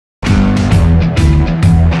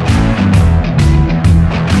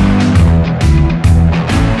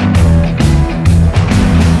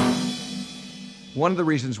one of the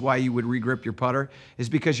reasons why you would regrip your putter is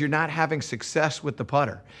because you're not having success with the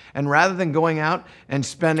putter. And rather than going out and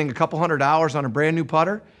spending a couple $100 on a brand new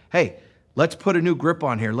putter, hey, let's put a new grip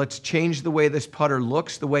on here. Let's change the way this putter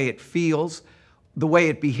looks, the way it feels, the way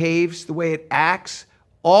it behaves, the way it acts.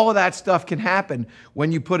 All of that stuff can happen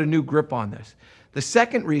when you put a new grip on this. The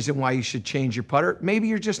second reason why you should change your putter, maybe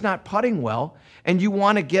you're just not putting well and you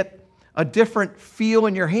want to get a different feel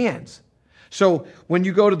in your hands. So when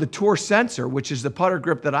you go to the Tour Sensor, which is the putter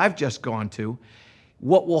grip that I've just gone to,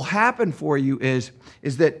 what will happen for you is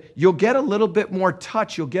that you'll get a little bit more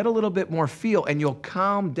touch, you'll get a little bit more feel, and you'll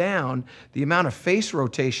calm down the amount of face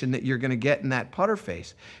rotation that you're going to get in that putter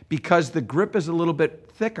face because the grip is a little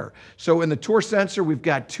bit thicker. So in the Tour Sensor, we've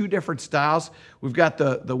got two different styles. We've got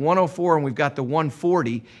the 104 and we've got the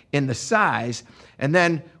 140 in the size. And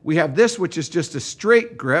then we have this, which is just a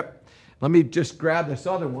straight grip. Let me just grab this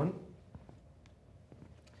other one.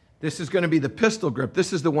 This is going to be the pistol grip.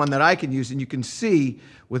 This is the one that I can use, and you can see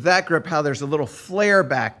with that grip how there's a little flare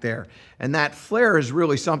back there. And that flare is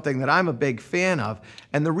really something that I'm a big fan of.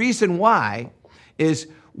 And the reason why is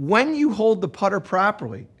when you hold the putter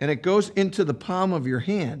properly and it goes into the palm of your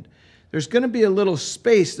hand, there's going to be a little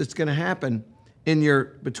space that's going to happen in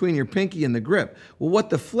between your pinky and the grip. Well,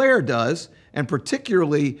 what the flare does, and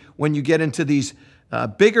particularly when you get into these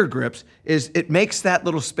bigger grips, is it makes that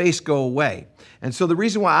little space go away. And so the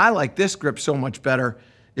reason why I like this grip so much better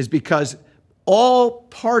is because all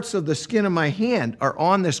parts of the skin of my hand are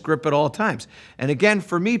on this grip at all times. And again,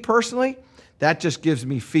 for me personally, that just gives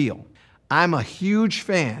me feel. I'm a huge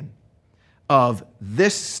fan of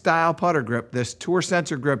this style putter grip, this Tour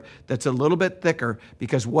Sensor grip that's a little bit thicker,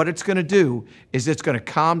 because what it's going to do is it's going to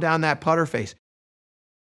calm down that putter face.